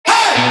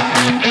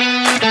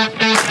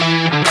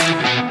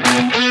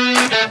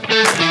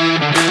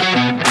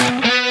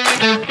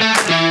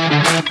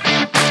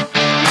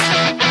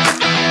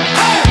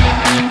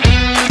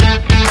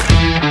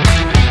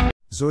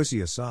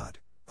Zoysia sod,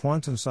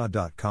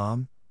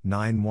 quantumsod.com,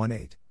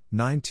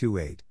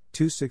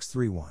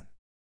 918-928-2631.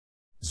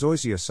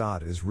 Zoysia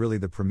sod is really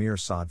the premier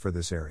sod for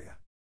this area.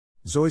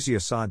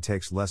 Zoysia sod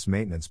takes less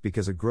maintenance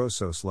because it grows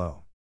so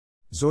slow.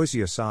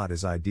 Zoysia sod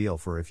is ideal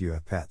for if you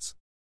have pets.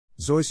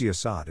 Zoysia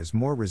sod is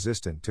more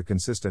resistant to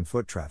consistent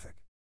foot traffic,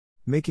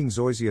 making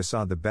Zoysia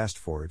sod the best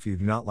for if you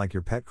do not like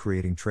your pet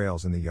creating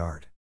trails in the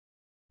yard.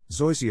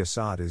 Zoysia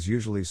sod is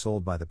usually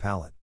sold by the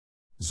pallet.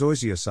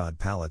 Zoysia sod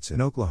pallets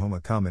in Oklahoma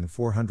come in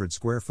 400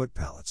 square foot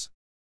pallets.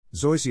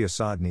 Zoysia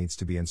sod needs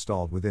to be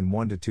installed within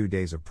 1 to 2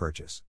 days of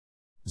purchase.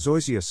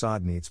 Zoysia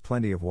sod needs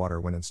plenty of water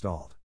when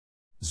installed.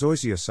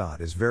 Zoysia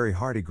sod is very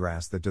hardy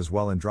grass that does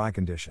well in dry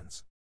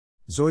conditions.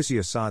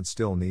 Zoysia sod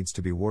still needs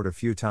to be watered a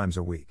few times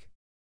a week.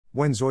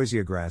 When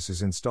zoysia grass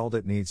is installed,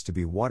 it needs to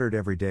be watered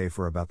every day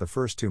for about the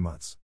first 2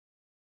 months.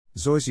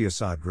 Zoysia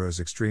sod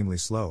grows extremely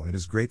slow and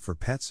is great for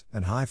pets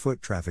and high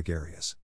foot traffic areas.